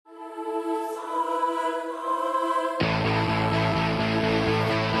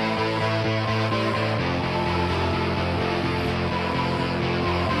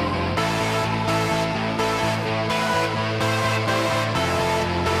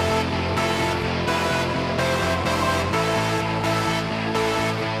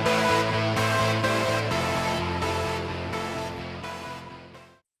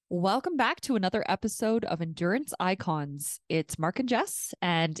Welcome back to another episode of Endurance Icons. It's Mark and Jess,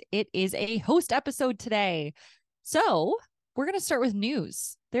 and it is a host episode today. So we're going to start with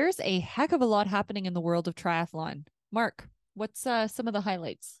news. There's a heck of a lot happening in the world of triathlon. Mark, what's some of the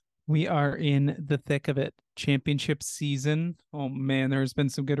highlights? We are in the thick of it. Championship season. Oh man, there's been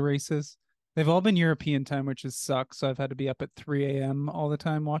some good races. They've all been European time, which has sucked. So I've had to be up at 3 a.m. all the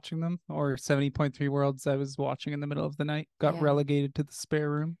time watching them. Or 70.3 Worlds I was watching in the middle of the night. Got relegated to the spare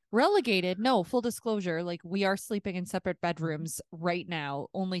room. Relegated? No, full disclosure. Like, we are sleeping in separate bedrooms right now,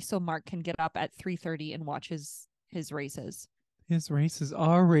 only so Mark can get up at 3:30 and watch his races. His races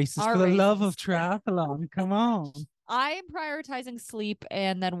are races for the love of triathlon. Come on. I am prioritizing sleep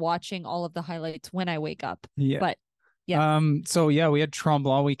and then watching all of the highlights when I wake up. Yeah. But yeah. So yeah, we had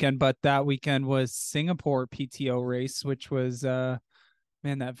Tremblant weekend, but that weekend was Singapore PTO race, which was man,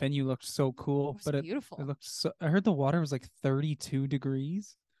 that venue looked so cool. It was beautiful. It looked so, I heard the water was like 32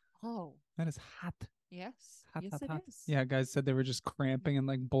 degrees. Oh. That is hot. Yes. Hot, yes, hot, it hot. is. Yeah, guys said they were just cramping and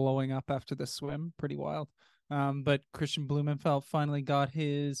like blowing up after the swim. Pretty wild. But Christian Blumenfeld finally got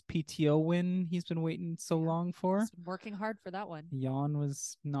his PTO win he's been waiting so long for. He's been working hard for that one. Jan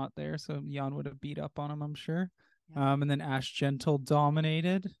was not there, so Jan would have beat up on him, I'm sure. And then Ash Gentle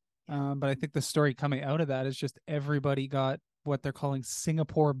dominated. But I think the story coming out of that is just everybody got what they're calling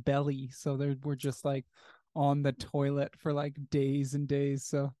Singapore belly. So they were just like on the toilet for like days and days.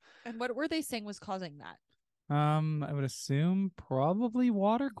 So. And what were they saying was causing that? I would assume probably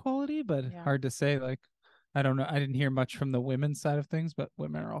water quality, but hard to say. Like, I don't know. I didn't hear much from the women's side of things, but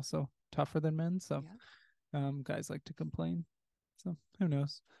women are also tougher than men. So guys like to complain. So who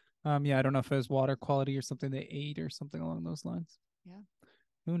knows? I don't know if it was water quality or something they ate or something along those lines. Yeah.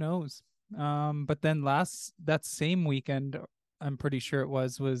 Who knows? But then that same weekend, I'm pretty sure it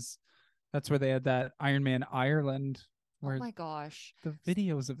was that's where they had that Ironman Ireland. Oh my gosh. The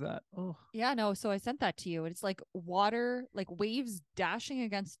videos of that. Oh. Yeah, no. So I sent that to you. It's like water, like waves dashing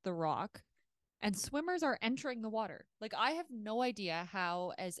against the rock, and swimmers are entering the water. Like, I have no idea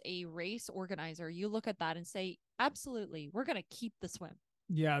how, as a race organizer, you look at that and say, absolutely, we're going to keep the swim.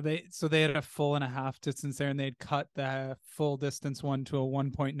 Yeah, they had a 1.5 distance there, and they'd cut the full distance one to a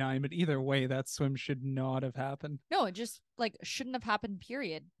 1.9. But either way, that swim should not have happened. No, it just like shouldn't have happened,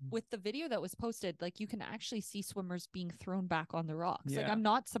 period. With the video that was posted, like, you can actually see swimmers being thrown back on the rocks. Like, I'm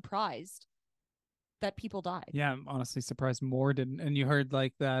not surprised that people died. Yeah, I'm honestly surprised more didn't. And you heard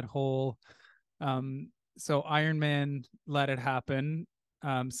like that whole so Ironman let it happen,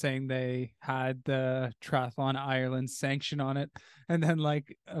 saying they had the Triathlon Ireland sanction on it. And then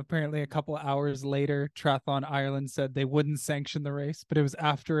like apparently a couple of hours later, Triathlon Ireland said they wouldn't sanction the race, but it was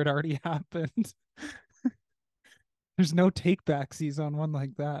after it already happened. There's no take-backsies on one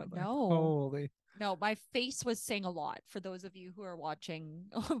like that. Like, no. Holy. No, my face was saying a lot for those of you who are watching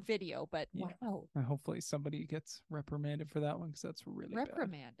video, but wow. And hopefully somebody gets reprimanded for that one, because that's really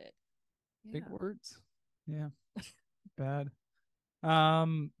reprimanded. Bad. Yeah. Big words. Yeah. Bad.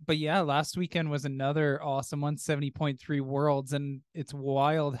 But yeah, last weekend was another awesome one, 70.3 Worlds, and it's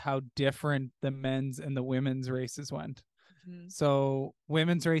wild how different the men's and the women's races went. Mm-hmm. So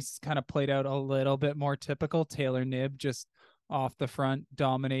women's race kind of played out a little bit more typical. Taylor Knibb just off the front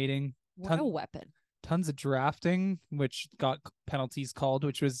dominating. What a weapon. Tons of drafting, which got penalties called,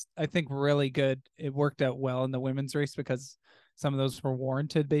 which was, I think, really good. It worked out well in the women's race because some of those were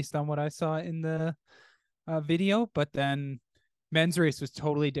warranted based on what I saw in the video. But then men's race was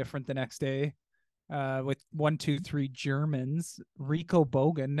totally different the next day, with 1, 2, 3 Germans. Rico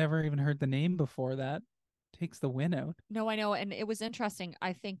Bogan, never even heard the name before that, takes the win out. No, I know. And it was interesting.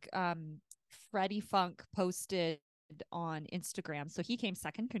 I think Freddie Funk posted on Instagram. So he came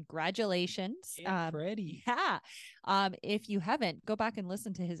second. Congratulations. Freddie. Yeah. If you haven't, go back and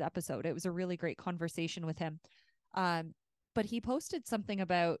listen to his episode. It was a really great conversation with him. But he posted something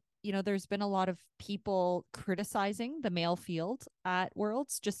about, there's been a lot of people criticizing the male field at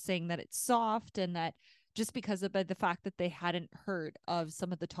Worlds, just saying that it's soft and that just because of the fact that they hadn't heard of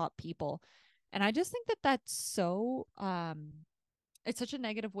some of the top people. And I just think that that's so, it's such a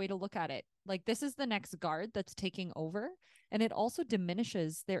negative way to look at it. Like, this is the next guard that's taking over, and it also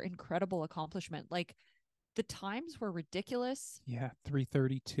diminishes their incredible accomplishment. Like, the times were ridiculous. Yeah,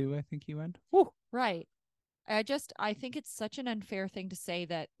 3:32, I think he went. Woo! Right. I think it's such an unfair thing to say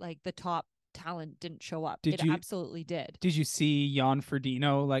that like the top talent didn't show up. It absolutely did. Did you see Jan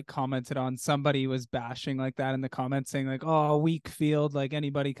Frodeno like commented on, somebody was bashing like that in the comments saying like, oh, weak field, like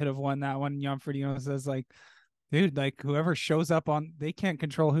anybody could have won that one. Jan Frodeno says like, Dude, like whoever shows up on, they can't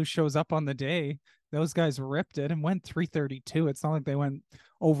control who shows up on the day. Those guys ripped it and went 3:32. It's not like they went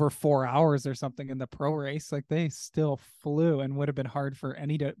over 4 hours or something in the pro race. Like they still flew and would have been hard for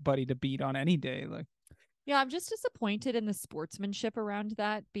anybody to beat on any day. Like, Yeah, I'm just disappointed in the sportsmanship around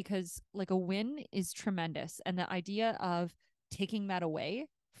that because like a win is tremendous. And the idea of taking that away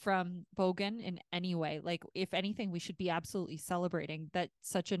from Bogan in any way, like if anything, we should be absolutely celebrating that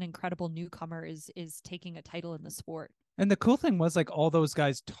such an incredible newcomer is taking a title in the sport. and the cool thing was like all those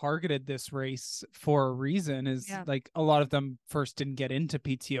guys targeted this race for a reason is Yeah. like a lot of them first didn't get into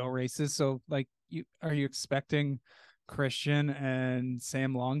PTO races. So like you expecting Christian and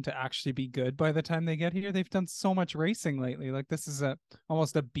Sam Long to actually be good by the time they get here? They've done so much racing lately. Like this is a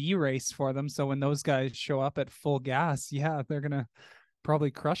almost a B race for them. So when those guys show up at full gas, yeah, they're gonna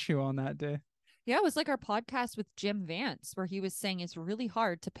probably crush you on that day. Yeah, it was like our podcast with Jim Vance, where he was saying it's really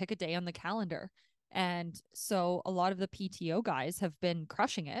hard to pick a day on the calendar. And so a lot of the PTO guys have been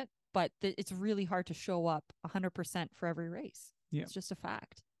crushing it, but it's really hard to show up 100% for every race. Yeah. It's just a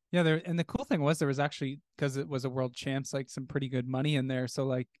fact. Yeah, there and the cool thing was there was actually because it was a world champs, like some pretty good money in there. So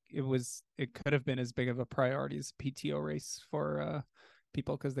like it could have been as big of a priority as a PTO race for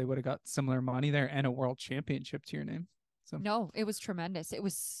people because they would have got similar money there and a world championship to your name. So No, it was tremendous. It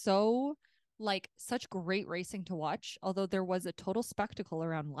was so like such great racing to watch, although there was a total spectacle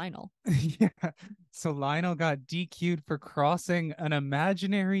around Lionel. yeah. So Lionel got DQ'd for crossing an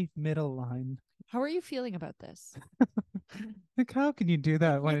imaginary middle line. How are you feeling about this? Like how can you do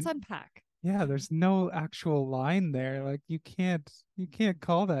that Let's when unpack. yeah, there's no actual line there. Like you can't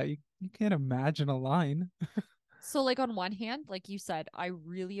call that. You can't imagine a line. So like on one hand, like you said, I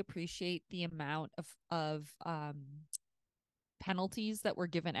really appreciate the amount of penalties that were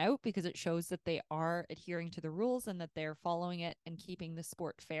given out because it shows that they are adhering to the rules and that they're following it and keeping the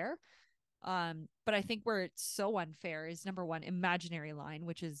sport fair. But I think where it's so unfair is number one, imaginary line,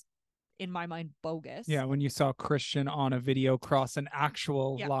 which is in my mind bogus. Yeah, when you saw Christian on a video cross an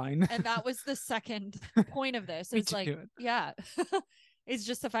actual line. And that was the second point of this. It's like, yeah. It's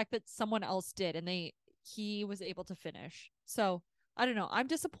just the fact that someone else did and he was able to finish. So I don't know. I'm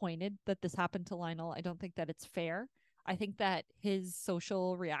disappointed that this happened to Lionel. I don't think that it's fair. I think that his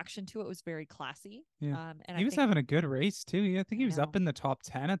social reaction to it was very classy. Yeah. And he was having a good race too. I think he was know. up in the top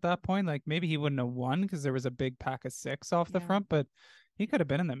 10 at that point. Like maybe he wouldn't have won because there was a big pack of 6 off the front, but he could have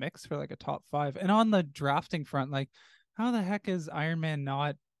been in the mix for like a top 5. And on the drafting front, like how the heck is Ironman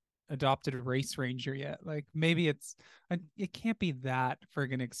not adopted a race ranger yet? Like maybe it can't be that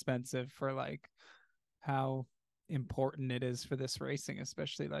friggin' expensive for like how important it is for this racing,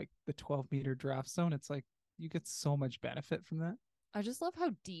 especially like the 12-meter draft zone. It's like you get so much benefit from that. I just love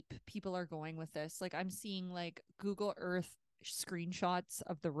how deep people are going with this. Like I'm seeing like Google Earth screenshots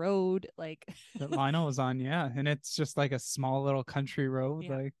of the road, like that Lionel was on, yeah. And it's just like a small little country road.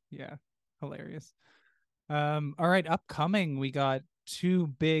 Yeah. Like, yeah, hilarious. All right, upcoming, we got 2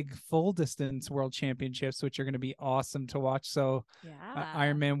 big full distance world championships, which are going to be awesome to watch. So yeah.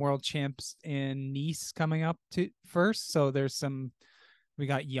 Ironman World Champs in Nice coming up to first. So we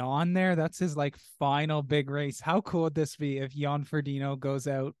got Jan there. That's his like final big race. How cool would this be if Jan Frodeno goes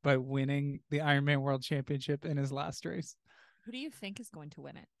out by winning the Ironman World Championship in his last race? Who do you think is going to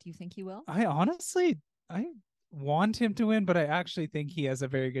win it? Do you think he will? I want him to win, but I actually think he has a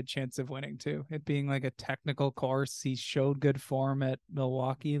very good chance of winning too. It being like a technical course, he showed good form at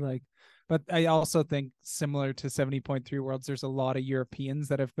Milwaukee. But I also think similar to 70.3 Worlds, there's a lot of Europeans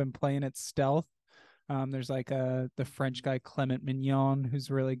that have been playing at stealth. There's like the French guy Clement Mignon,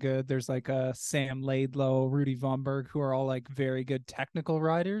 who's really good. There's like a Sam Laidlow, Rudy Vomberg, who are all like very good technical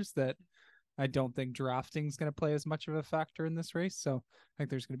riders that I don't think drafting is going to play as much of a factor in this race. So I think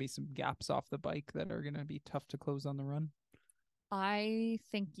there's going to be some gaps off the bike that are going to be tough to close on the run. I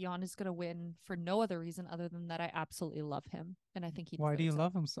think Jan is going to win for no other reason other than that I absolutely love him. And I think he Why do you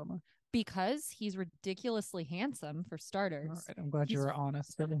love him so much? Because he's ridiculously handsome, for starters. All right, I'm glad you were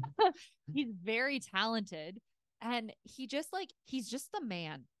honest. He's very talented. And he's just the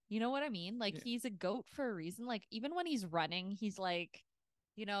man. You know what I mean? Like he's a goat for a reason. Like even when he's running, he's like,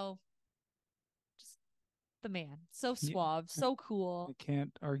 just the man. So suave, so cool. I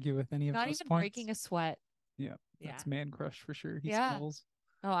can't argue with any of Not those even points. breaking a sweat. Yeah, that's man crush for sure. He's cool.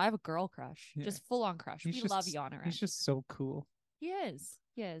 Oh, I have a girl crush. Just full on crush. We love Jan around. He's just so cool. He is.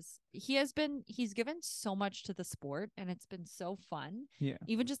 He is. He's given so much to the sport, and it's been so fun. Yeah.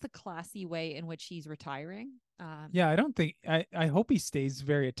 Even just the classy way in which he's retiring. Yeah, I don't think I hope he stays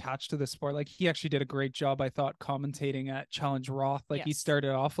very attached to the sport. Like he actually did a great job, I thought, commentating at Challenge Roth. Like he Yes.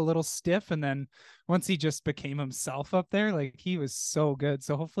 started off a little stiff and then once he just became himself up there, like he was so good.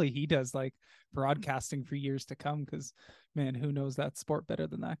 So hopefully he does like broadcasting for years to come because man, who knows that sport better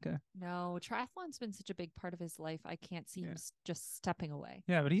than that guy? No, triathlon's been such a big part of his life. I can't see him Yeah. just stepping away.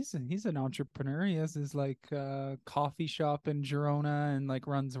 Yeah, but he's an entrepreneur. He has his like coffee shop in Girona and like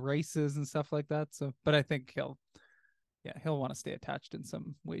runs races and stuff like that. So but I think he'll want to stay attached in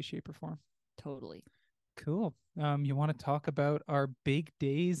some way, shape, or form. Totally. Cool. You want to talk about our big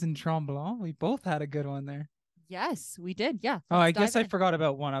days in Tremblant? We both had a good one there. Yes, we did. Yeah. Oh, I Let's guess dive I in. forgot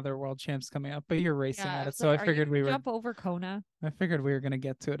about one other world champs coming up, but you're racing Yeah, at I it, was so like, I are you figured gonna jump over Kona? I figured we were gonna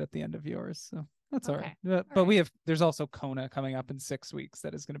get to it at the end of yours, so that's all right. Okay. But, All right. there's also Kona coming up in 6 weeks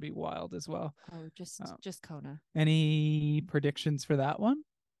that is gonna be wild as well. Oh, just Kona. Any predictions for that one,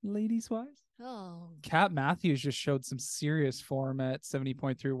 ladies wise? Oh. Kat Matthews just showed some serious form at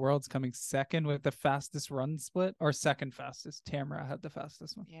 70.3 Worlds, coming second with the fastest run split, or second fastest. Tamara had the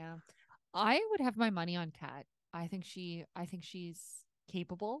fastest one. Yeah. I would have my money on Kat. I think she's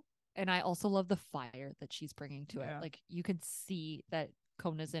capable, and I also love the fire that she's bringing to it. Like you can see that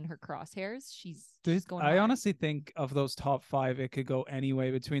Kona's in her crosshairs. She's going I hard. honestly think of those top five, it could go anyway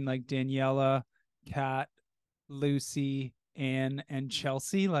between like Daniela, Kat, Lucy, Anne, and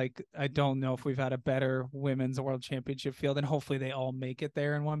Chelsea. Like I don't know if we've had a better women's world championship field, and hopefully they all make it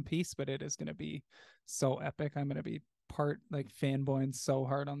there in one piece. But it is going to be so epic. I'm going to be part like fanboying so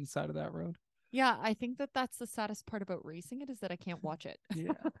hard on the side of that road. Yeah, I think that that's the saddest part about racing it is that I can't watch it.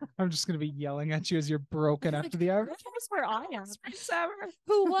 Yeah. I'm just going to be yelling at you as you're broken after the hour. That's where I am.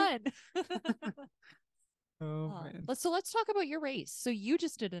 Who won? Man. Let's talk about your race. So you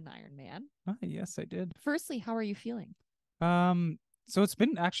just did an Ironman. Yes, I did. Firstly, how are you feeling? So it's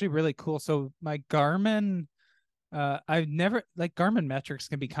been actually really cool. So my Garmin, I've never like Garmin metrics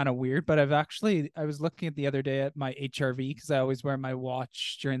can be kind of weird, but I was looking at the other day at my HRV because I always wear my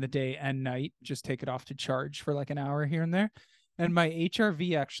watch during the day and night, just take it off to charge for like an hour here and there. And my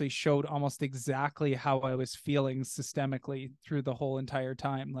HRV actually showed almost exactly how I was feeling systemically through the whole entire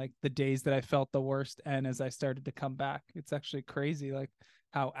time, like the days that I felt the worst. And as I started to come back, it's actually crazy, like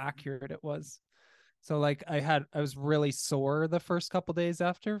how accurate it was. So like I was really sore the first couple days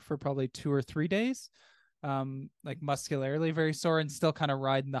after for probably 2 or 3 days, like muscularly very sore and still kind of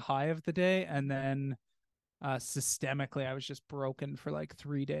riding the high of the day. And then systemically, I was just broken for like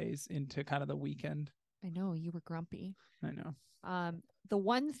 3 days into kind of the weekend. I know you were grumpy. I know. The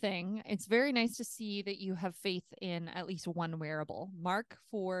one thing, it's very nice to see that you have faith in at least one wearable. Mark,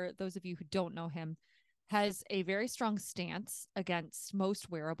 for those of you who don't know him, has a very strong stance against most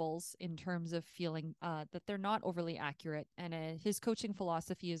wearables in terms of feeling that they're not overly accurate. And his coaching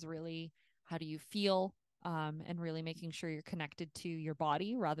philosophy is really how do you feel, and really making sure you're connected to your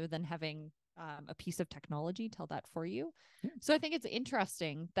body rather than having a piece of technology tell that for you. Yeah. So I think it's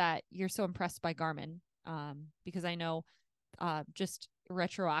interesting that you're so impressed by Garmin, because I know just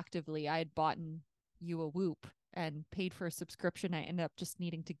retroactively I had bought you a Whoop and paid for a subscription. I ended up just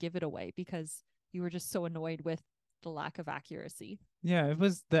needing to give it away because you were just so annoyed with the lack of accuracy. Yeah, it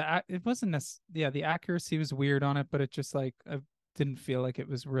wasn't the accuracy was weird on it, but it just like I didn't feel like it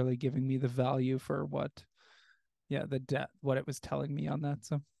was really giving me the value for what it was telling me on that.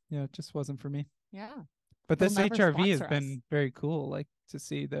 So yeah, it just wasn't for me. Yeah. But this HRV has been very cool, like to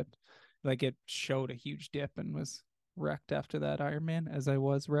see that like it showed a huge dip and was wrecked after that Ironman as I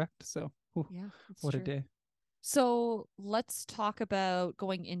was wrecked. So yeah, what a day. So let's talk about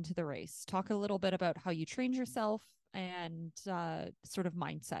going into the race. Talk a little bit about how you trained yourself and sort of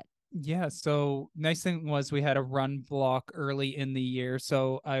mindset. Yeah. So nice thing was we had a run block early in the year.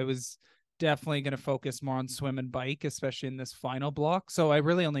 So I was definitely going to focus more on swim and bike, especially in this final block. So I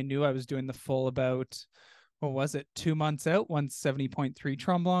really only knew I was doing the full about, what was it, 2 months out once 70.3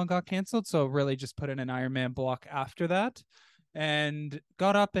 Tremblant got canceled. So really just put in an Ironman block after that and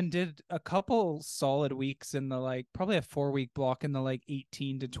got up and did a couple solid weeks in the like probably a 4-week block in the like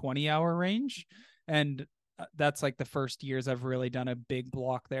 18 to 20 hour range. And that's like the first years I've really done a big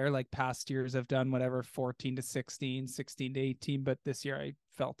block there. Like past years I've done whatever 14 to 16, 16 to 18, but this year I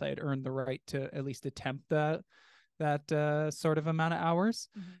felt I had earned the right to at least attempt that sort of amount of hours.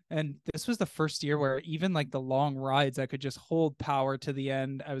 Mm-hmm. And this was the first year where even like the long rides, I could just hold power to the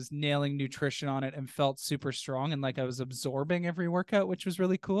end. I was nailing nutrition on it and felt super strong. And like I was absorbing every workout, which was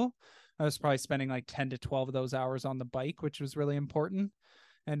really cool. I was probably spending like 10 to 12 of those hours on the bike, which was really important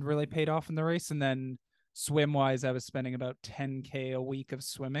and really paid off in the race. And then swim wise, I was spending about 10K a week of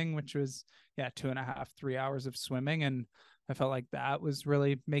swimming, which was, yeah, 2.5, 3 hours of swimming. And I felt like that was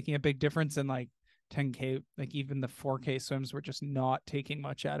really making a big difference. And like 10K, like even the 4K swims were just not taking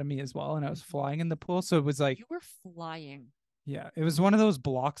much out of me as well. And I was flying in the pool. So it was like, You were flying. yeah, it was one of those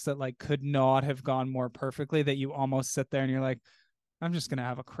blocks that like could not have gone more perfectly, that you almost sit there and you're like, I'm just gonna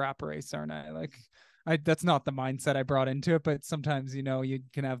have a crap race, aren't I? Like, that's not the mindset I brought into it, but sometimes, you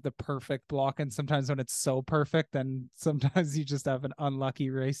can have the perfect block, and sometimes when it's so perfect, then sometimes you just have an unlucky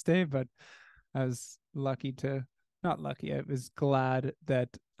race day. But I was lucky to not lucky. I was glad that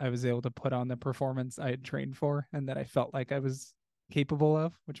I was able to put on the performance I had trained for and that I felt like I was capable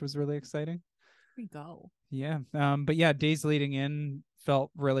of, which was really exciting. There we go. Yeah. But yeah, days leading in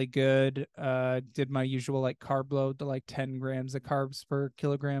felt really good. Did my usual like carb load to like 10 grams of carbs per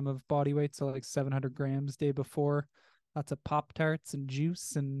kilogram of body weight. So like 700 grams day before. Lots of Pop Tarts and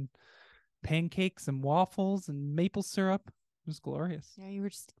juice and pancakes and waffles and maple syrup. It was glorious. Yeah, you were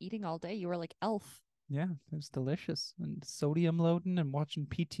just eating all day. You were like Elf. Yeah, it was delicious. And sodium loading and watching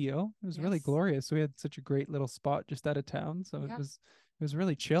PTO. It was really Yes. glorious. We had such a great little spot just out of town. So Yeah. it was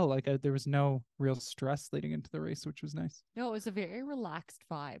really chill. Like there was no real stress leading into the race, which was nice. No, it was a very relaxed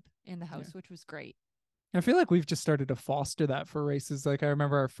vibe in the house, Yeah. which was great. I feel like we've just started to foster that for races. Like I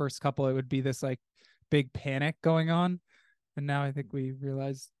remember our first couple, it would be this like big panic going on. And now I think we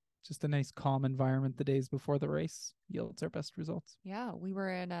realize just a nice calm environment the days before the race yields our best results. Yeah, we were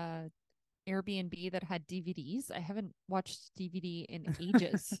in a Airbnb that had DVDs. I haven't watched DVD in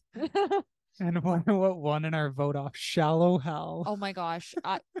ages. And what won in our vote off? Shallow Hal. Oh my gosh.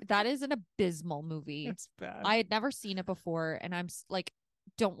 That is an abysmal movie. It's bad. I had never seen it before, and I'm like,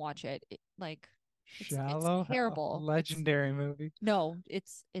 don't watch it. Like, it's Shallow Hal. terrible. Legendary movie. No,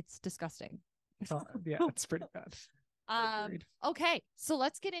 it's disgusting. Oh, yeah, it's pretty bad. Agreed. Okay, so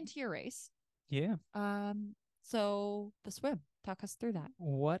let's get into your race. Yeah. So the swim. Talk us through that.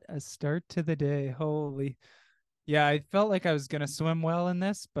 What a start to the day. Holy. Yeah, I felt like I was going to swim well in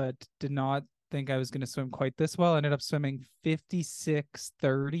this, but did not think I was going to swim quite this well. I ended up swimming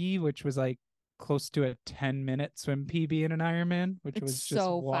 56:30, which was like close to a 10-minute swim PB in an Ironman, which It's was just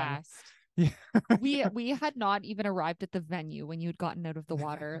so wild. fast. Yeah. We had not even arrived at the venue when you had gotten out of the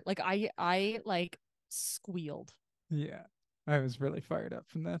water. Like I like squealed. Yeah. I was really fired up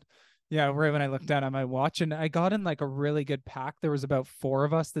from that. Yeah, right when I looked down at my watch, and I got in like a really good pack. There was about 4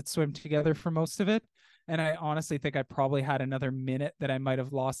 of us that swam together for most of it. And I honestly think I probably had another minute that I might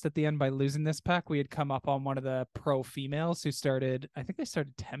have lost at the end by losing this pack. We had come up on one of the pro females who started, I think they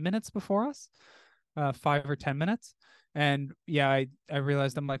started 10 minutes before us, 5 or 10 minutes. And yeah, I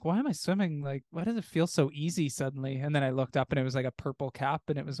realized, I'm like, why am I swimming? Like, why does it feel so easy suddenly? And then I looked up and it was like a purple cap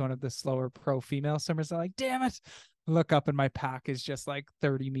and it was one of the slower pro female swimmers. I'm like, damn it. Look up and my pack is just like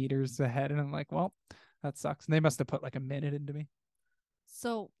 30 meters ahead. And I'm like, well, that sucks. And they must have put like a minute into me.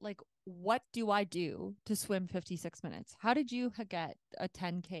 So, like, what do I do to swim 56 minutes? How did you get a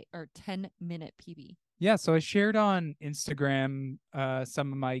 10K or 10-minute PB? Yeah, so I shared on Instagram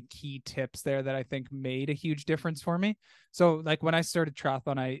some of my key tips there that I think made a huge difference for me. So like when I started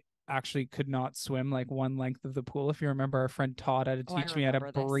triathlon, I actually could not swim like one length of the pool. If you remember, our friend Todd had to teach me how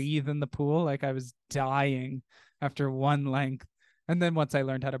to breathe in the pool. Like I was dying after one length. And then once I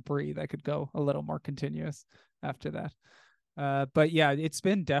learned how to breathe, I could go a little more continuous after that. But yeah, it's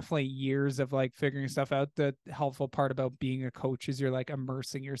been definitely years of like figuring stuff out. The helpful part about being a coach is you're like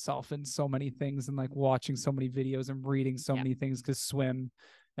immersing yourself in so many things and like watching so many videos and reading so many things, because swim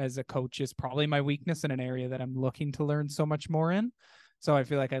as a coach is probably my weakness in an area that I'm looking to learn so much more in. So I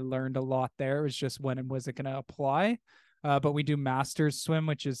feel like I learned a lot there. It was just when and was it going to apply? But we do masters swim,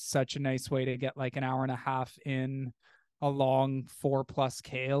 which is such a nice way to get like an hour and a half in a long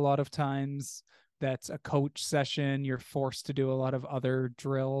 4+K a lot of times. That's a coach session. You're forced to do a lot of other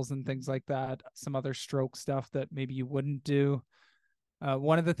drills and things like that, some other stroke stuff that maybe you wouldn't do.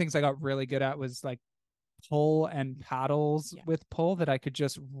 One of the things I got really good at was like pull and paddles with pull, that I could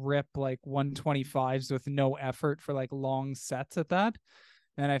just rip like 125s with no effort for like long sets at that.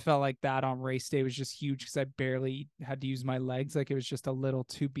 And I felt like that on race day was just huge because I barely had to use my legs. Like it was just a little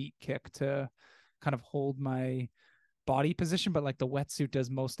 2-beat kick to kind of hold my body position, but like the wetsuit does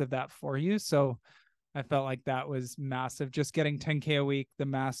most of that for you. So I felt like that was massive. Just getting 10K a week, the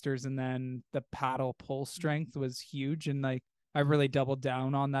masters, and then the paddle pull strength was huge. And like I really doubled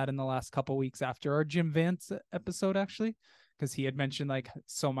down on that in the last couple of weeks after our Jim Vance episode, actually, because he had mentioned like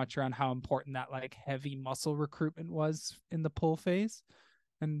so much around how important that like heavy muscle recruitment was in the pull phase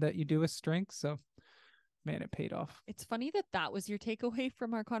and that you do with strength. So man, it paid off. It's funny that that was your takeaway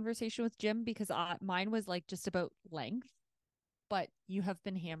from our conversation with Jim, because mine was like just about length, but you have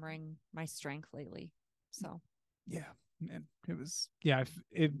been hammering my strength lately. So Yeah, man, it was, yeah,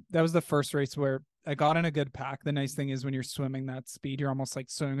 that was the first race where I got in a good pack. The nice thing is when you're swimming that speed, you're almost like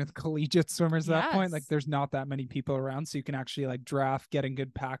swimming with collegiate swimmers at that point. Like yes. there's not that many people around, so you can actually like draft, get in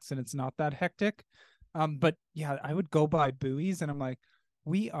good packs, and it's not that hectic. But yeah, I would go by buoys and I'm like,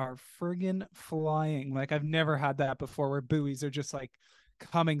 we are friggin' flying. Like I've never had that before where buoys are just like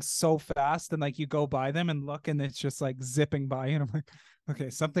coming so fast and like you go by them and look and it's just like zipping by and I'm like, okay,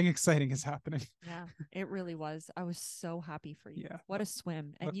 something exciting is happening. Yeah, it really was. I was so happy for you. Yeah. What a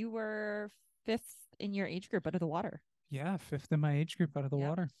swim. But And you were fifth in your age group out of the water. yeah, fifth in my age group out of the Yep.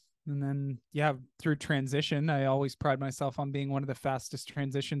 water. And then, yeah, through transition, I always pride myself on being one of the fastest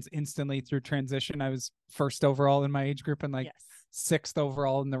transitions instantly through transition. I was first overall in my age group and like Yes. sixth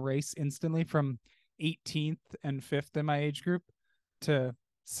overall in the race instantly from 18th and fifth in my age group to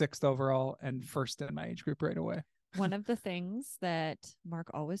sixth overall and first in my age group right away. One of the things that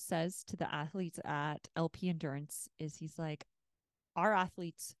Mark always says to the athletes at LP Endurance is he's like, our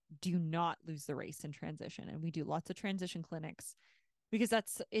athletes do not lose the race in transition. And we do lots of transition clinics because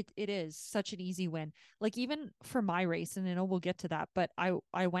it is such an easy win. Like even for my race, and I know we'll get to that, but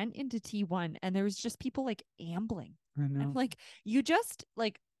I went into T1 and there was just people like ambling. I know. I'm like, you just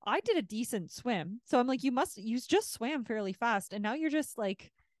like I did a decent swim. So I'm like, you just swam fairly fast. And now you're just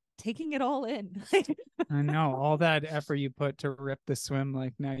like taking it all in. I know all that effort you put to rip the swim.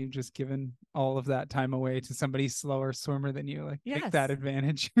 Like now you've just given all of that time away to somebody slower swimmer than you. Like take Yes. that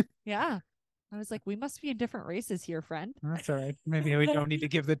advantage. Yeah. I was like, we must be in different races here, friend. That's all right. Maybe we don't need to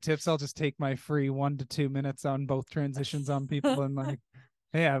give the tips. I'll just take my free 1 to 2 minutes on both transitions on people and like,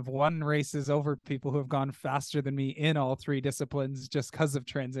 hey, I've won races over people who have gone faster than me in all three disciplines just because of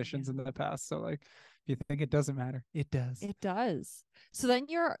transitions in the past. So like, if you think it doesn't matter, it does. It does. So then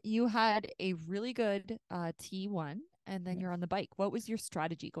you had a really good T1 and then you're on the bike. What was your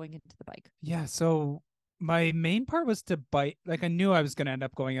strategy going into the bike? Yeah, so my main part was to bite. Like I knew I was going to end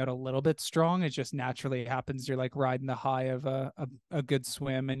up going out a little bit strong. It just naturally happens. You're like riding the high of a good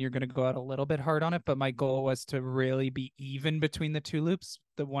swim and you're going to go out a little bit hard on it. But my goal was to really be even between the two loops.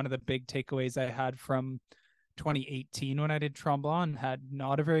 One of the big takeaways I had from 2018 when I did Tremblant, had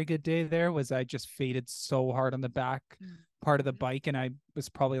not a very good day there, was I just faded so hard on the back part of the bike. And I was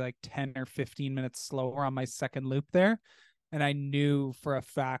probably like 10 or 15 minutes slower on my second loop there. And I knew for a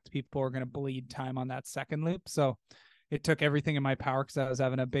fact people were going to bleed time on that second loop. So it took everything in my power because I was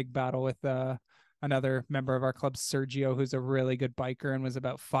having a big battle with another member of our club, Sergio, who's a really good biker and was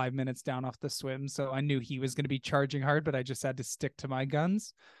about 5 minutes down off the swim. So I knew he was going to be charging hard, but I just had to stick to my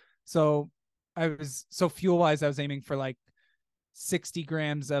guns. So fuel wise, I was aiming for like 60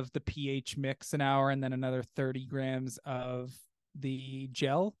 grams of the pH mix an hour and then another 30 grams of the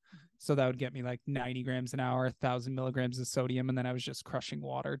gel. So that would get me like 90 grams an hour, 1,000 milligrams of sodium. And then I was just crushing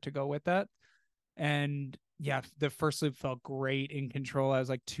water to go with that. And yeah, the first loop felt great in control. I was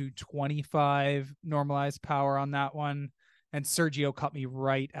like 225 normalized power on that one. And Sergio cut me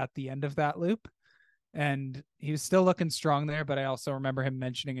right at the end of that loop. And he was still looking strong there, but I also remember him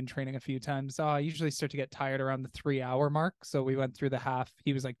mentioning in training a few times, I usually start to get tired around the 3 hour mark. So we went through the half.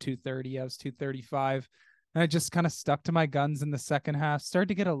 He was like 230, I was 235. And I just kind of stuck to my guns in the second half, started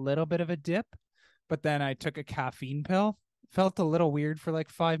to get a little bit of a dip, but then I took a caffeine pill. Felt a little weird for like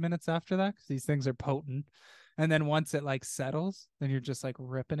 5 minutes after that because these things are potent. And then once it like settles, then you're just like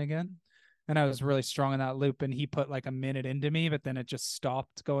ripping again. And I was really strong in that loop, and he put like a minute into me, but then it just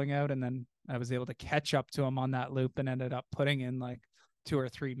stopped going out. And then I was able to catch up to him on that loop and ended up putting in like 2 or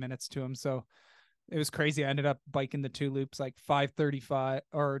 3 minutes to him. So it was crazy. I ended up biking the two loops like 5:35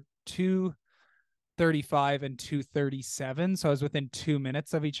 or 2:35 and 2:37. So I was within 2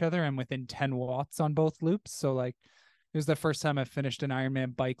 minutes of each other and within 10 watts on both loops. So like it was the first time I finished an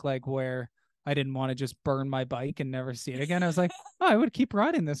Ironman bike leg where I didn't want to just burn my bike and never see it again. I was like, oh, I would keep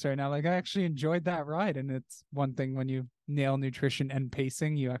riding this right now. Like I actually enjoyed that ride. And it's one thing when you nail nutrition and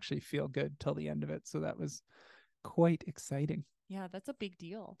pacing, you actually feel good till the end of it. So that was quite exciting. Yeah, that's a big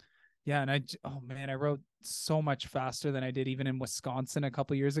deal. Yeah. And oh man, I rode so much faster than I did even in Wisconsin a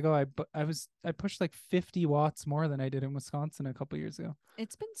couple years ago. I pushed like 50 watts more than I did in Wisconsin a couple years ago.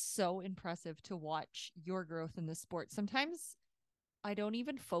 It's been so impressive to watch your growth in the sport. Sometimes I don't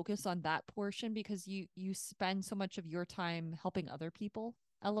even focus on that portion because you spend so much of your time helping other people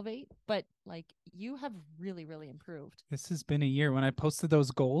elevate, but like you have really, really improved. This has been a year. When I posted those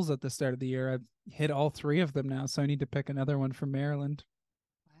goals at the start of the year, I've hit all three of them now. So I need to pick another one for Maryland.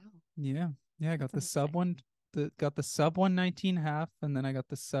 Wow. Yeah. Yeah. I got the sub one, got the sub 119 half, and then I got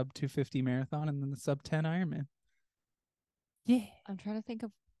the sub 250 marathon and then the sub 10 Ironman. Yeah. I'm trying to think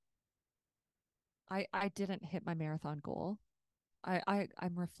of, I didn't hit my marathon goal.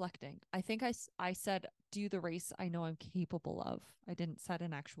 I'm reflecting. I think I said do the race I know I'm capable of. I didn't set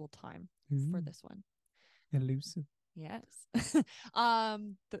an actual time for this one. Elusive. Yes.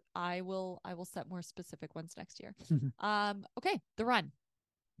 I will set more specific ones next year. Okay, the run.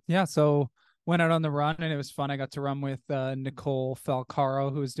 Yeah, so went out on the run and it was fun. I got to run with Nicole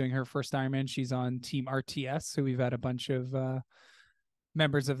Falcaro, who was doing her first Ironman. She's on Team RTS, so we've had a bunch of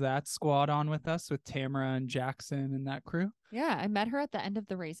members of that squad on with us, with Tamara and Jackson and that crew. Yeah, I met her at the end of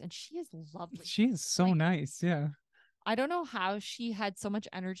the race and she is lovely. She is so nice. Yeah. I don't know how she had so much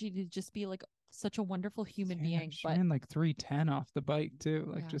energy to just be like such a wonderful human being. She ran like 3:10 off the bike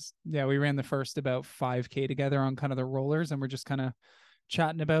too. Like we ran the first about 5K together on kind of the rollers and we're just kind of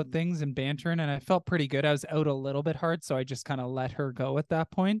chatting about things and bantering. And I felt pretty good. I was out a little bit hard, so I just kind of let her go at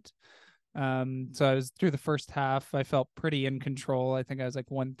that point. So I was through the first half. I felt pretty in control. I think I was like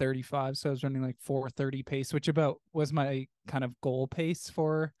 135. So I was running like 4:30 pace, which about was my kind of goal pace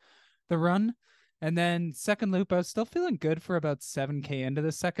for the run. And then second loop, I was still feeling good for about 7K into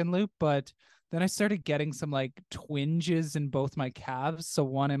the second loop, but then I started getting some like twinges in both my calves. So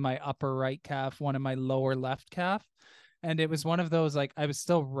one in my upper right calf, one in my lower left calf. And it was one of those, like, I was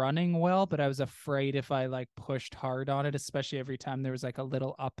still running well, but I was afraid if I like pushed hard on it, especially every time there was like a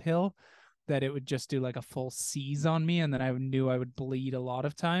little uphill, that it would just do like a full seize on me. And then I knew I would bleed a lot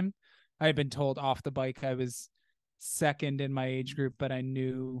of time. I had been told off the bike I was second in my age group, but I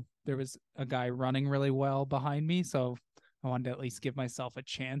knew there was a guy running really well behind me. So I wanted to at least give myself a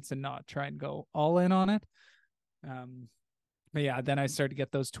chance and not try and go all in on it. But yeah, then I started to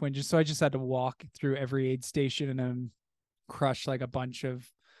get those twinges. So I just had to walk through every aid station and crush like a bunch of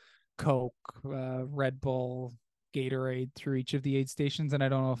Coke, Red Bull, Gatorade through each of the aid stations. And I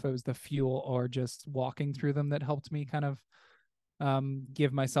don't know if it was the fuel or just walking through them that helped me kind of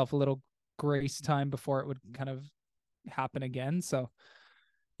give myself a little grace time before it would kind of happen again. So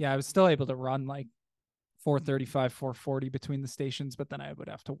yeah, I was still able to run like 435, 440 between the stations, but then I would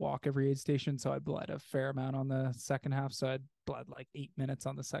have to walk every aid station. So I bled a fair amount on the second half. So I bled like 8 minutes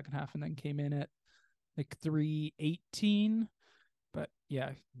on the second half and then came in at like 3:18. But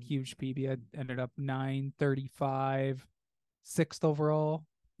yeah, huge PB. I ended up 9:35, sixth overall,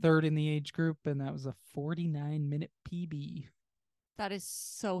 third in the age group, and that was a 49-minute PB. That is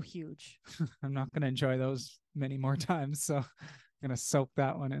so huge. I'm not going to enjoy those many more times, so I'm going to soak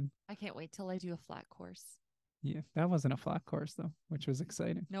that one in. I can't wait till I do a flat course. Yeah, that wasn't a flat course though, which was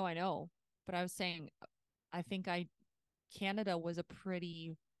exciting. No, I know. But I was saying, I think Canada was a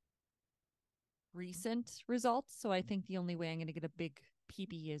pretty recent result. So I think the only way I'm going to get a big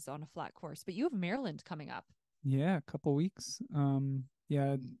PB is on a flat course. But you have Maryland coming up. Yeah, a couple weeks.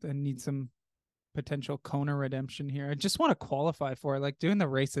 Yeah, I need some potential Kona redemption here. I just want to qualify for it. Like doing the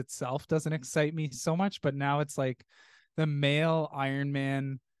race itself doesn't excite me so much, but now it's like the male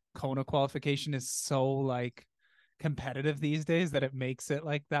Ironman Kona qualification is so like competitive these days that it makes it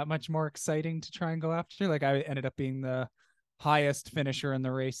like that much more exciting to try and go after. Like I ended up being the highest finisher in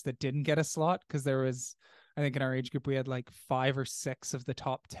the race that didn't get a slot because there was, I think in our age group we had like 5 or 6 of the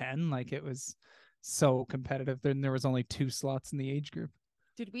top 10. Like it was so competitive. Then there was only 2 slots in the age group.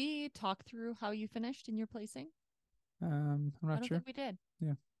 Did we talk through how you finished in your placing? I'm not sure. I don't think we did.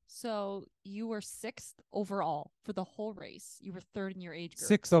 Yeah. So you were 6th overall for the whole race. You were 3rd in your age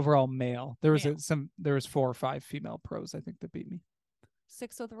group. 6th overall male. There was there was 4 or 5 female pros, I think, that beat me.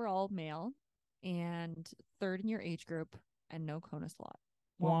 6th overall male and 3rd in your age group and no Kona slot.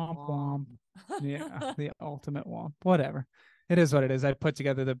 Womp womp. Yeah, the ultimate womp. Whatever. It is what it is. I put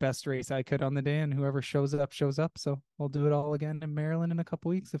together the best race I could on the day, and whoever shows up, shows up. So we'll do it all again in Maryland in a couple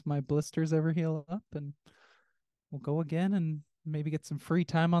weeks if my blisters ever heal up, and we'll go again and maybe get some free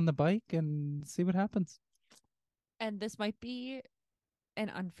time on the bike and see what happens. And this might be an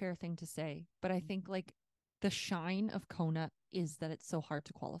unfair thing to say, but I think like the shine of Kona is that it's so hard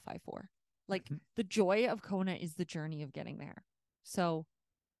to qualify for. Like the joy of Kona is the journey of getting there. So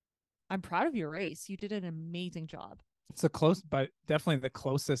I'm proud of your race. You did an amazing job. It's a close, but definitely the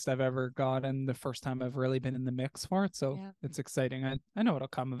closest I've ever gotten. The first time I've really been in the mix for it. So It's exciting. I know it'll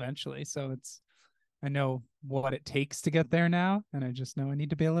come eventually. So I know what it takes to get there now. And I just know I need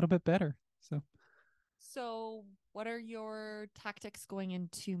to be a little bit better. So what are your tactics going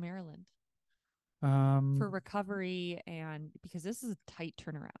into Maryland? For recovery, and because this is a tight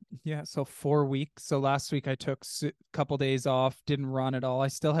turnaround. Yeah, so 4 weeks. So last week I took a couple days off, didn't run at all. I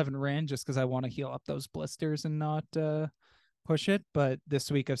still haven't ran just because I want to heal up those blisters and not push it. But this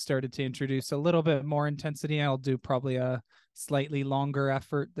week I've started to introduce a little bit more intensity. I'll do probably a slightly longer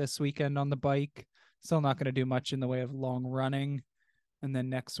effort this weekend on the bike. Still not going to do much in the way of long running. And then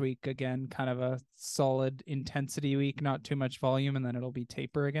next week, again, kind of a solid intensity week, not too much volume, and then it'll be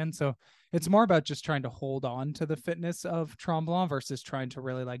taper again. So it's more about just trying to hold on to the fitness of Tremblant versus trying to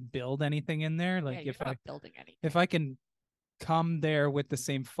really like build anything in there. Yeah, Like you're not building anything. if I can come there with the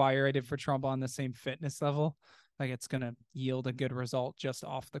same fire I did for Tremblant, the same fitness level, like it's gonna yield a good result just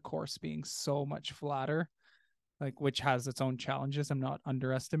off the course being so much flatter, like which has its own challenges. I'm not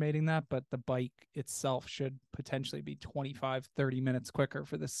underestimating that, but the bike itself should potentially be 25-30 minutes quicker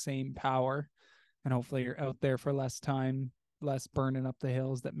for the same power. And hopefully you're out there for less time, less burning up the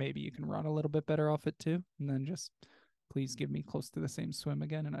hills, that maybe you can run a little bit better off it too. And then just please give me close to the same swim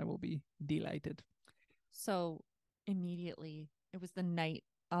again and I will be delighted. So immediately, it was the night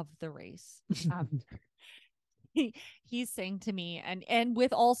of the race. He's saying to me, and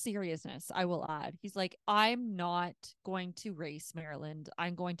with all seriousness, I will add, he's like, I'm not going to race Maryland.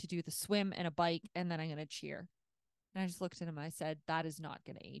 I'm going to do the swim and a bike, and then I'm going to cheer. And I just looked at him and I said, that is not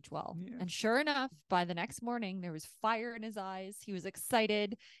going to age well. Yeah. And sure enough, by the next morning, there was fire in his eyes. He was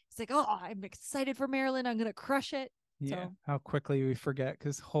excited. He's like, oh, I'm excited for Maryland. I'm going to crush it. Yeah. So, how quickly we forget,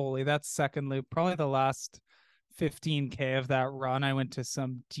 because holy, that second loop, probably the last 15K of that run, I went to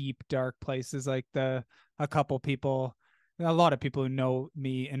some deep, dark places. Like a lot of people who know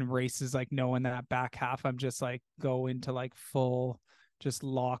me in races, like knowing that back half, I'm just like go into like full, just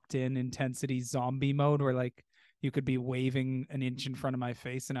locked in intensity zombie mode where like you could be waving an inch in front of my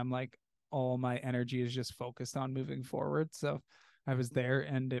face and I'm like, all my energy is just focused on moving forward. So I was there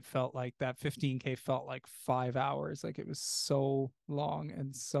and it felt like that 15K felt like 5 hours. Like it was so long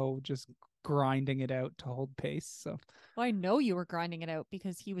and so just grinding it out to hold pace. So well, I know you were grinding it out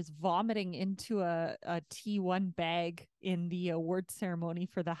because he was vomiting into a T1 bag in the award ceremony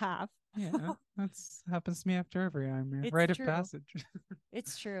for the half. Yeah, that's happens to me after every Ironman. Rite of passage.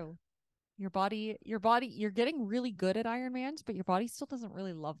 It's true. Your body, you're getting really good at Ironmans, but your body still doesn't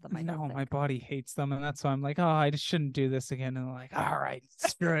really love them. No, my body hates them. And that's why I'm like, oh, I just shouldn't do this again. And I'm like, all right,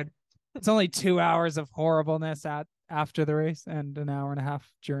 screw it. It's only 2 hours of horribleness after the race and an hour and a half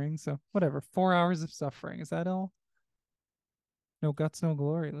during. So whatever, 4 hours of suffering. Is that all? No guts, no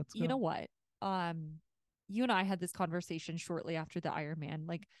glory. Let's go. You know what? You and I had this conversation shortly after the Ironman,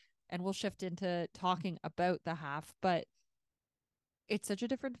 like, and we'll shift into talking about the half, but it's such a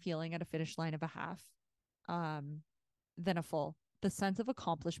different feeling at a finish line of a half than a full. The sense of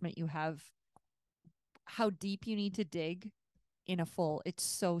accomplishment you have, how deep you need to dig in a full, it's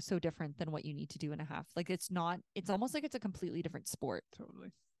so different than what you need to do in a half. Like it's almost like it's a completely different sport.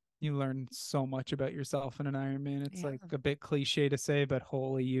 Totally. You learn so much about yourself in an Ironman. It's like a bit cliche to say, but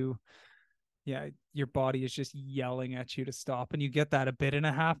holy, your body is just yelling at you to stop. And you get that a bit in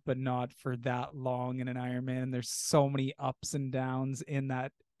a half, but not for that long in an Ironman. There's so many ups and downs in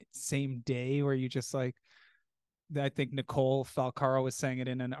that same day where you just like, I think Nicole Falcaro was saying it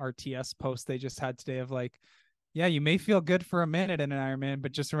in an RTS post they just had today of like, yeah, you may feel good for a minute in an Ironman,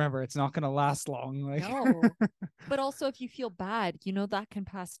 but just remember, it's not going to last long. Like, no. But also if you feel bad, that can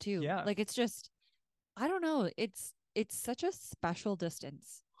pass too. Yeah. Like it's just, I don't know. It's such a special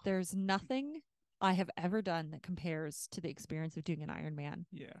distance. There's nothing I have ever done that compares to the experience of doing an Ironman.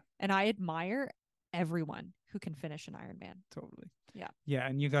 Yeah. And I admire everyone who can finish an Ironman. Totally. Yeah. Yeah.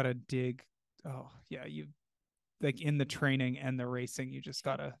 And you got to dig. Oh, yeah. You like in the training and the racing, you just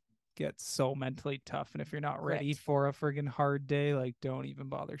got to get so mentally tough. And if you're not ready for a friggin' hard day, like don't even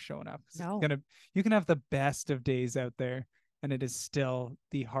bother showing up. No. You can have the best of days out there and it is still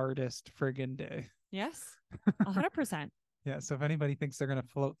the hardest friggin' day. Yes. 100%. Yeah. So if anybody thinks they're going to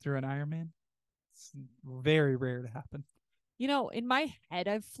float through an Ironman, it's very rare to happen. In my head,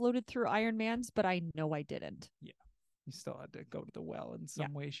 I've floated through Ironmans, but I know I didn't. Yeah. You still had to go to the well in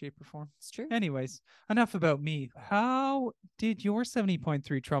some way, shape, or form. It's true. Anyways, enough about me. How did your 70.3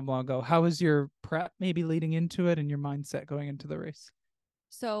 Tremblant go? How was your prep maybe leading into it and your mindset going into the race?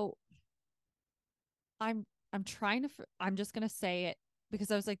 So I'm trying to, I'm just going to say it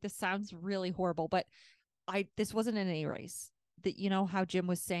because I was like, this sounds really horrible, but this wasn't an A race. That, how Jim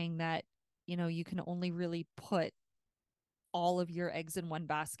was saying that, you can only really put all of your eggs in one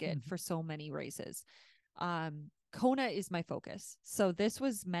basket for so many races. Kona is my focus. So this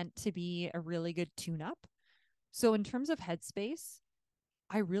was meant to be a really good tune-up. So in terms of headspace,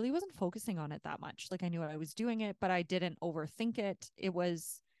 I really wasn't focusing on it that much. Like I knew I was doing it, but I didn't overthink it. It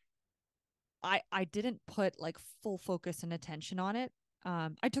was, I didn't put like full focus and attention on it.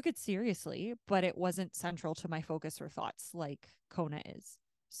 I took it seriously, but it wasn't central to my focus or thoughts like Kona is.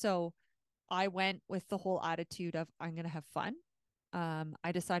 So I went with the whole attitude of I'm going to have fun.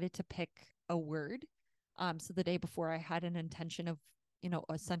 I decided to pick a word. So the day before I had an intention of,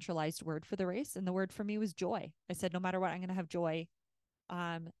 a centralized word for the race. And the word for me was joy. I said, no matter what, I'm going to have joy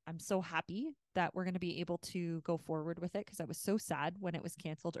I'm so happy that we're going to be able to go forward with it because I was so sad when it was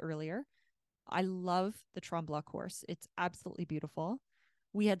canceled earlier. I love the Tremblant course. It's absolutely beautiful.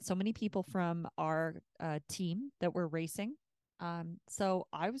 We had so many people from our team that were racing. So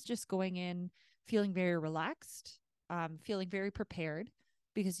I was just going in feeling very relaxed, feeling very prepared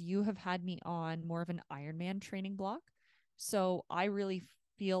because you have had me on more of an Ironman training block. So I really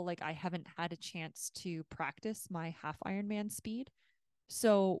feel like I haven't had a chance to practice my half Ironman speed.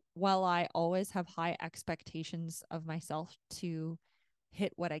 So while I always have high expectations of myself to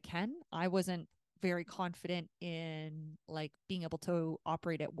hit what I can, I wasn't very confident in like being able to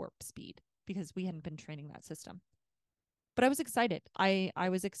operate at warp speed because we hadn't been training that system. But I was excited. I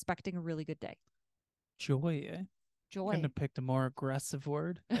was expecting a really good day. Joy, eh? Couldn't Joy. have picked a more aggressive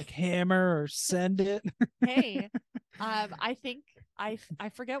word like hammer or send it. Hey, I think I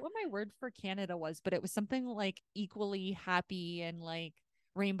forget what my word for Canada was, but it was something like equally happy and like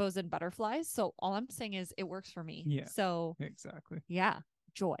rainbows and butterflies. So all I'm saying is it works for me. Yeah, So exactly. yeah,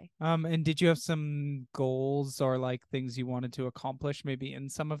 joy. And did you have some goals or like things you wanted to accomplish maybe in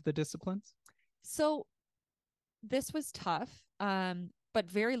some of the disciplines? So this was tough.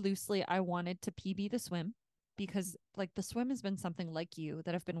 But very loosely, I wanted to PB the swim because like the swim has been something like you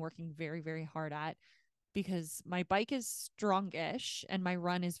that I've been working very, very hard at because my bike is strongish and my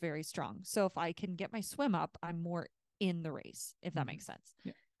run is very strong. So if I can get my swim up, I'm more in the race, if that makes sense.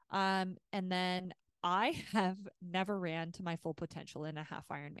 Yeah. And then I have never ran to my full potential in a half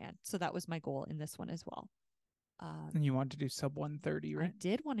Ironman. So that was my goal in this one as well. And you wanted to do sub 130, right? I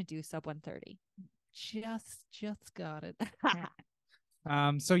did want to do sub 130. Just got it.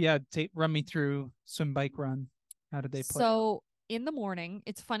 So yeah, run me through swim, bike, run. How did they play? So in the morning,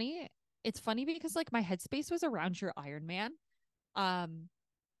 it's funny. It's funny because like my headspace was around your Ironman. Um,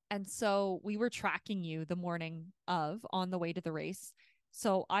 and so we were tracking you the morning of on the way to the race.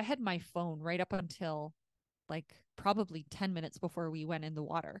 So I had my phone right up until like probably 10 minutes before we went in the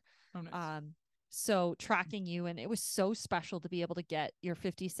water. Oh, nice. So tracking you, and it was so special to be able to get your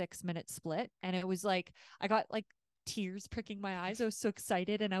 56-minute split. And it was like I got like tears pricking my eyes. I was so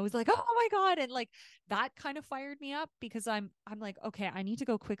excited and I was like, oh my God. And like that kind of fired me up because I'm like, okay, I need to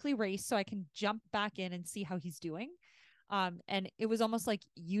go quickly race so I can jump back in and see how he's doing. And it was almost like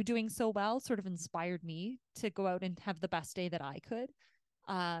you doing so well sort of inspired me to go out and have the best day that I could.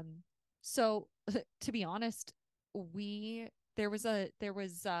 So to be honest, there was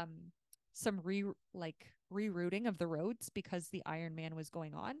some rerouting of the roads because the Ironman was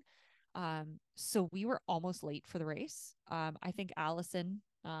going on. So we were almost late for the race. I think Allison,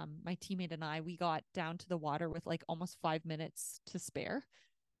 my teammate, and we got down to the water with like almost 5 minutes to spare.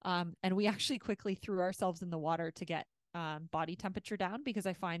 And we actually quickly threw ourselves in the water to get body temperature down because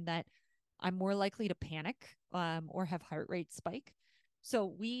I find that I'm more likely to panic or have heart rate spike. So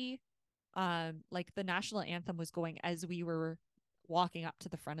we like the national anthem was going as we were walking up to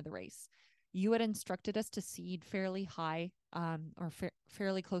the front of the race. You had instructed us to seed fairly high or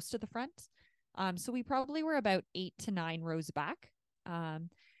fairly close to the front. So we probably were about 8 to 9 rows back. And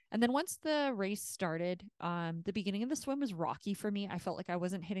then once the race started, the beginning of the swim was rocky for me. I felt like I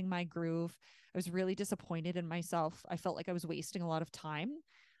wasn't hitting my groove. I was really disappointed in myself. I felt like I was wasting a lot of time.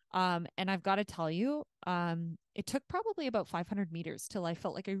 And I've got to tell you, it took probably about 500 meters till I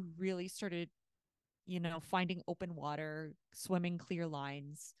felt like I really started, finding open water, swimming clear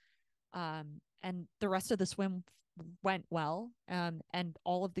lines. And the rest of the swim went well. And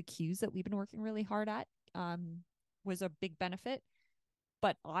all of the cues that we've been working really hard at was a big benefit.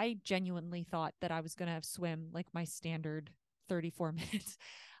 But I genuinely thought that I was going to swim like my standard 34 minutes.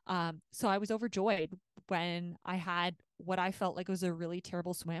 So I was overjoyed when I had what I felt like was a really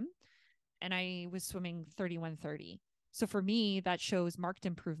terrible swim. And I was swimming 31:30. So for me, that shows marked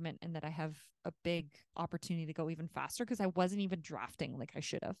improvement and that I have a big opportunity to go even faster because I wasn't even drafting like I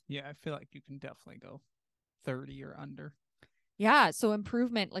should have. Yeah, I feel like you can definitely go 30 or under. Yeah, so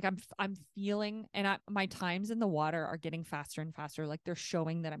improvement, like I'm feeling, and my times in the water are getting faster and faster. Like they're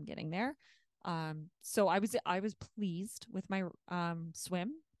showing that I'm getting there. So I was pleased with my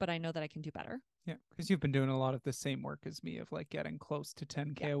swim, but I know that I can do better. Yeah, because you've been doing a lot of the same work as me of like getting close to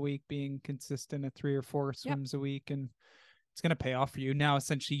 10K a week, being consistent at 3 or 4 swims a week, and it's gonna pay off for you. Now,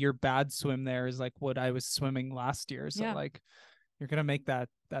 essentially, your bad swim there is like what I was swimming last year. So like, you're gonna make that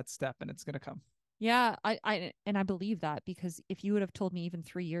step, and it's gonna come. Yeah, I believe that because if you would have told me even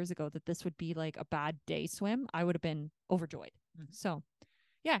 3 years ago that this would be like a bad day swim, I would have been overjoyed. So,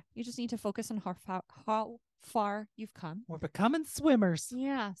 yeah, you just need to focus on how far you've come. We're becoming swimmers.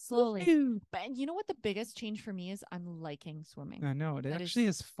 Yeah, slowly. Woo-hoo. But you know what the biggest change for me is? I'm liking swimming. I know it actually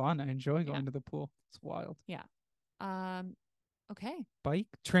is fun. I enjoy going to the pool. It's wild. Yeah. Okay. Bike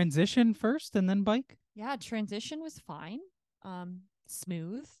transition first and then bike? Yeah, transition was fine.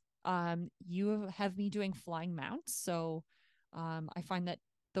 Smooth. You have me doing flying mounts, so I find that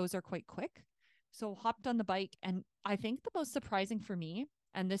those are quite quick. So hopped on the bike, and I think the most surprising for me,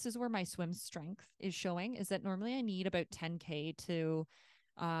 and this is where my swim strength is showing, is that normally I need about 10K to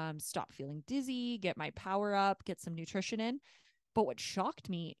stop feeling dizzy, get my power up, get some nutrition in. But what shocked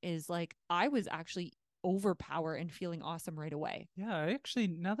me is like I was actually overpower and feeling awesome right away. Yeah, I actually,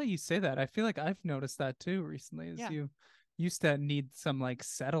 now that you say that, I feel like I've noticed that too recently. Is Yeah. you used to need some like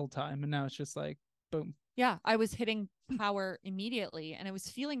settle time, and now it's just like boom. Yeah, I was hitting power immediately and I was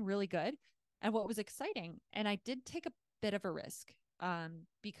feeling really good. And what was exciting, and I did take a bit of a risk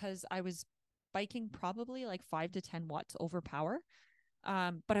because I was biking probably like 5 to 10 watts over power.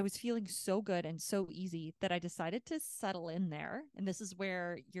 But I was feeling so good and so easy that I decided to settle in there. And this is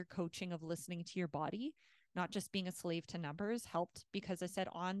where your coaching of listening to your body, not just being a slave to numbers, helped because I said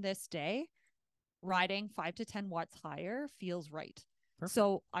on this day, riding 5 to 10 watts higher feels right. Perfect.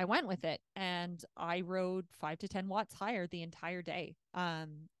 So I went with it and I rode 5 to 10 watts higher the entire day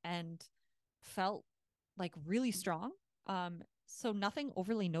and felt like really strong. So nothing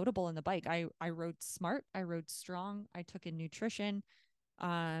overly notable in the bike. I rode smart, I rode strong, I took in nutrition.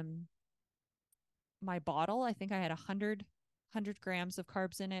 Um, my bottle, I think I had 100 grams of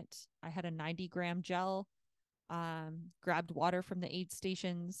carbs in it. I had a 90-gram gel, grabbed water from the aid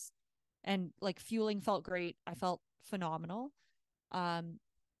stations, and like fueling felt great. I felt phenomenal. Um,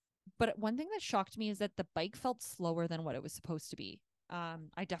 but one thing that shocked me is that the bike felt slower than what it was supposed to be.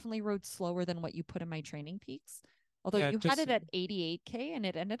 I definitely rode slower than what you put in my training peaks. Although Yeah, you had just it at 88K and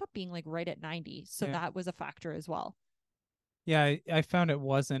it ended up being like right at 90. So yeah. that was a factor as well. Yeah, I found it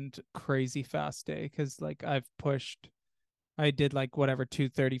wasn't crazy fast day because like I did like whatever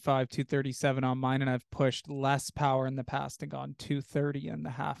 235, 237 on mine, and I've pushed less power in the past and gone 230 and a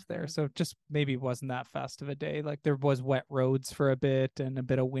half there. Mhm. So just maybe wasn't that fast of a day. Like there was wet roads for a bit and a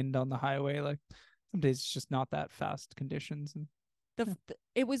bit of wind on the highway. Like some days it's just not that fast conditions. And yeah.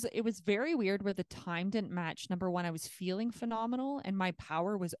 It was very weird where the time didn't match. Number one, I was feeling phenomenal and my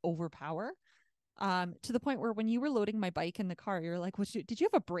power was overpower. To the point where when you were loading my bike in the car, you're like, did you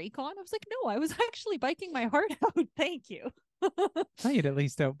have a brake on? I was like, no, I was actually biking my heart out. Thank you. Thought you'd at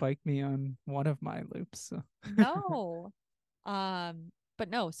least outbike me on one of my loops. So. No. But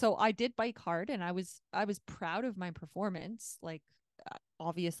no, so I did bike hard and I was proud of my performance. Like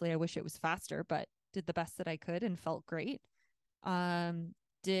obviously I wish it was faster, but did the best that I could and felt great. Um,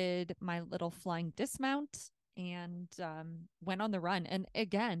 did my little flying dismount and went on the run. And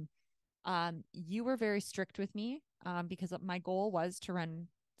again, you were very strict with me because my goal was to run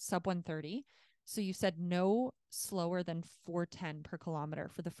sub 130. So you said no slower than 410 per kilometer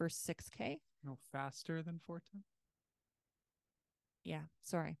for the first 6K. No faster than 410. Yeah,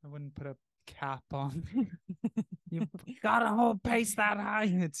 sorry. I wouldn't put a cap on. You gotta hold pace that high.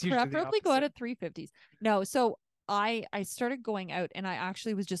 It's usually the Preferably go out opposite. at 350s. No, so I started going out and I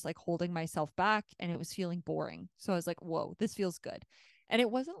actually was just like holding myself back and it was feeling boring. So I was like, whoa, this feels good. And it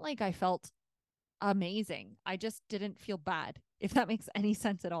wasn't like I felt amazing. I just didn't feel bad, if that makes any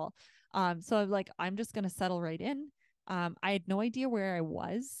sense at all. So I'm like, I'm just gonna settle right in. I had no idea where I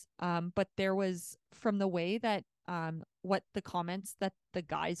was, but there was from the way that what the comments that the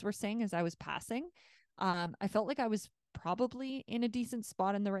guys were saying as I was passing, I felt like I was probably in a decent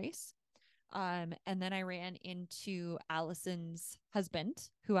spot in the race. And then I ran into Allison's husband,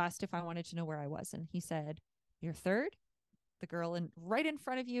 who asked if I wanted to know where I was, and he said, "You're third. The girl in right in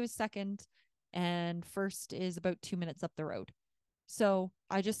front of you is second, and first is about 2 minutes up the road." So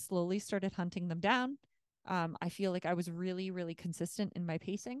I just slowly started hunting them down. I feel like I was really, really consistent in my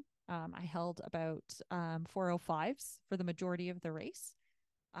pacing. I held about 405s for the majority of the race.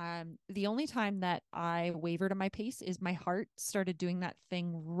 The only time that I wavered on my pace is my heart started doing that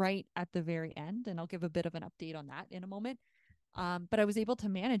thing right at the very end. And I'll give a bit of an update on that in a moment. But I was able to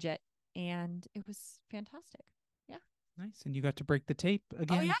manage it and it was fantastic. Yeah. Nice. And you got to break the tape Oh,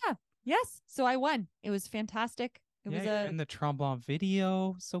 again. yeah. Yes. So I won. It was fantastic. It Yeah, was you're in the Tremblant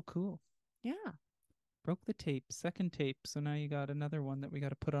video. So cool. yeah. Broke the tape, second tape. So now you got another one that we got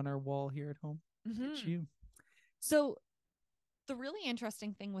to put on our wall here at home. It's Mm-hmm. you. So the really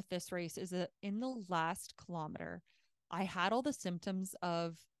interesting thing with this race is that in the last kilometer, I had all the symptoms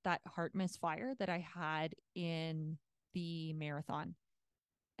of that heart misfire that I had in the marathon.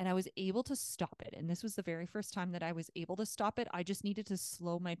 And I was able to stop it. And this was the very first time that I was able to stop it. I just needed to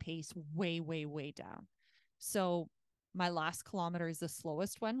slow my pace way, way, way down. So my last kilometer is the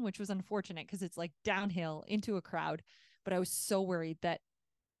slowest one, which was unfortunate because it's like downhill into a crowd. But I was so worried that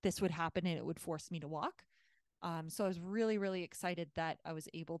this would happen and it would force me to walk. So I was really, really excited that I was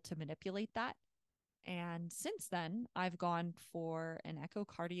able to manipulate that. And since then, I've gone for an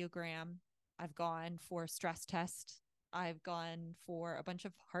echocardiogram. I've gone for a stress test. I've gone for a bunch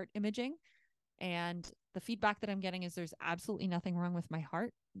of heart imaging. And the feedback that I'm getting is there's absolutely nothing wrong with my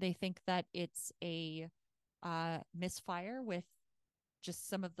heart. They think that it's a misfire with just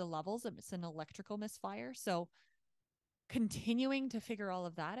some of the levels. It's an electrical misfire. So continuing to figure all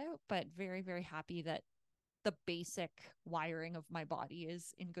of that out, but very, very happy that the basic wiring of my body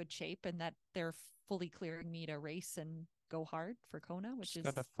is in good shape and that they're fully clearing me to race and go hard for Kona, which Just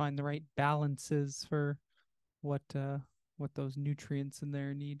is gotta find the right balances for what those nutrients in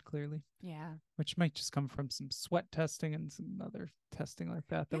there need, clearly. Yeah. Which might just come from some sweat testing and some other testing like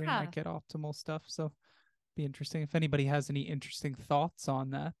that we might get optimal stuff. So be interesting. If anybody has any interesting thoughts on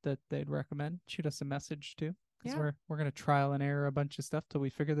that they'd recommend, shoot us a message too. Because we're gonna trial and error a bunch of stuff till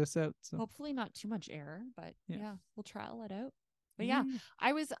we figure this out. So hopefully not too much error, but we'll trial it out. But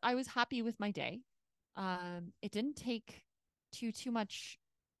I was happy with my day. It didn't take too much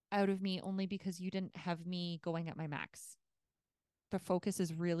out of me, only because you didn't have me going at my max. The focus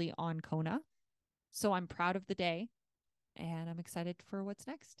is really on Kona. So I'm proud of the day and I'm excited for what's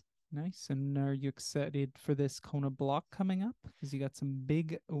next. Nice. And are you excited for this Kona block coming up? Because you got some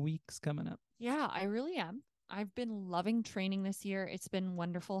big weeks coming up. Yeah, I really am. I've been loving training this year. It's been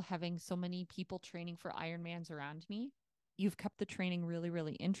wonderful having so many people training for Ironmans around me. You've kept the training really,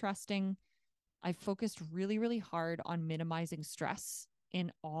 really interesting. I've focused really, really hard on minimizing stress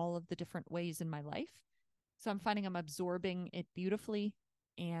in all of the different ways in my life. So I'm finding I'm absorbing it beautifully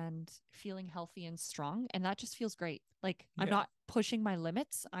and feeling healthy and strong. And that just feels great. Like I'm not pushing my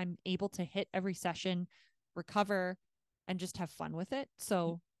limits. I'm able to hit every session, recover, and just have fun with it.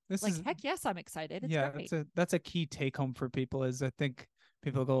 So heck yes, I'm excited. It's great. That's a key take home for people. Is I think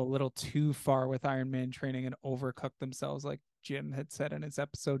people go a little too far with Ironman training and overcook themselves, like Jim had said in his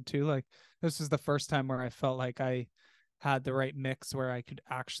episode too. Like this was the first time where I felt like I had the right mix where I could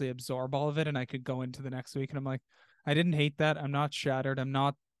actually absorb all of it and I could go into the next week. And I'm like, I didn't hate that. I'm not shattered. I'm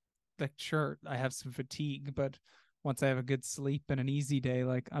not like, sure, I have some fatigue, but once I have a good sleep and an easy day,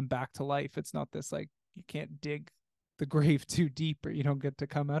 like I'm back to life. It's not this, like, you can't dig the grave too deep or you don't get to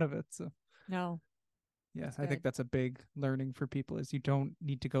come out of it. So no. Yes, I think that's a big learning for people is you don't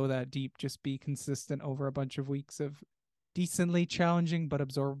need to go that deep. Just be consistent over a bunch of weeks of decently challenging but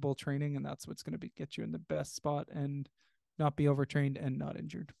absorbable training. And that's what's going to get you in the best spot and not be overtrained and not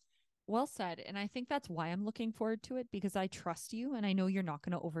injured. Well said. And I think that's why I'm looking forward to it, because I trust you and I know you're not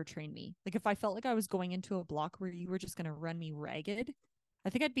going to overtrain me. Like if I felt like I was going into a block where you were just going to run me ragged, I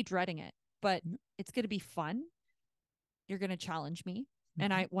think I'd be dreading it, but it's going to be fun. You're going to challenge me.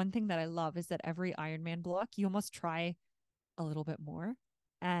 And one thing that I love is that every Ironman block, you almost try a little bit more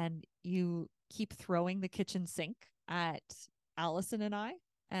and you keep throwing the kitchen sink at Allison and I,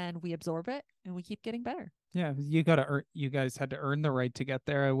 and we absorb it and we keep getting better. Yeah, you guys had to earn the right to get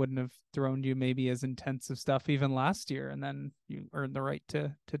there. I wouldn't have thrown you maybe as intensive stuff even last year. And then you earned the right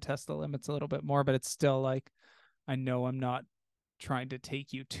to test the limits a little bit more, but it's still like, I know I'm not trying to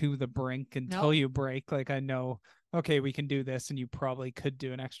take you to the brink until you break. Like I know, okay, we can do this and you probably could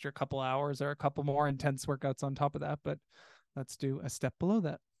do an extra couple hours or a couple more intense workouts on top of that, but let's do a step below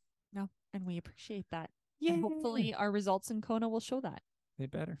that. No, and we appreciate that. Yeah. And hopefully our results in Kona will show that. They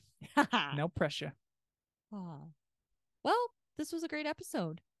better. No pressure. Oh. Well, this was a great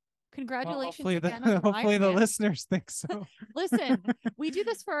episode. Congratulations. Well, hopefully the listeners think so. Listen, we do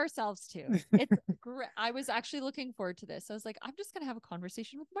this for ourselves too. It's great. I was actually looking forward to this. I was like, I'm just going to have a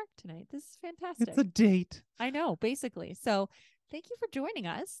conversation with Mark tonight. This is fantastic. It's a date. I know, basically. So thank you for joining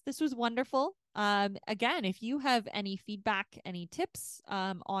us. This was wonderful. Again, if you have any feedback, any tips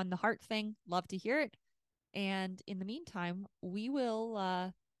on the heart thing, love to hear it. And in the meantime, we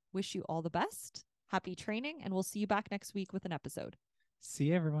will wish you all the best. Happy training, and we'll see you back next week with an episode. See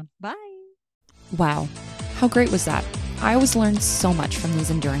you, everyone. Bye. Wow. How great was that? I always learn so much from these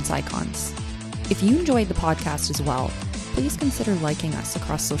endurance icons. If you enjoyed the podcast as well, please consider liking us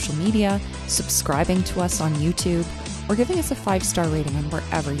across social media, subscribing to us on YouTube, or giving us a 5-star rating on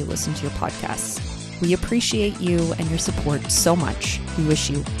wherever you listen to your podcasts. We appreciate you and your support so much. We wish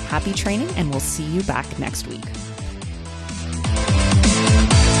you happy training, and we'll see you back next week.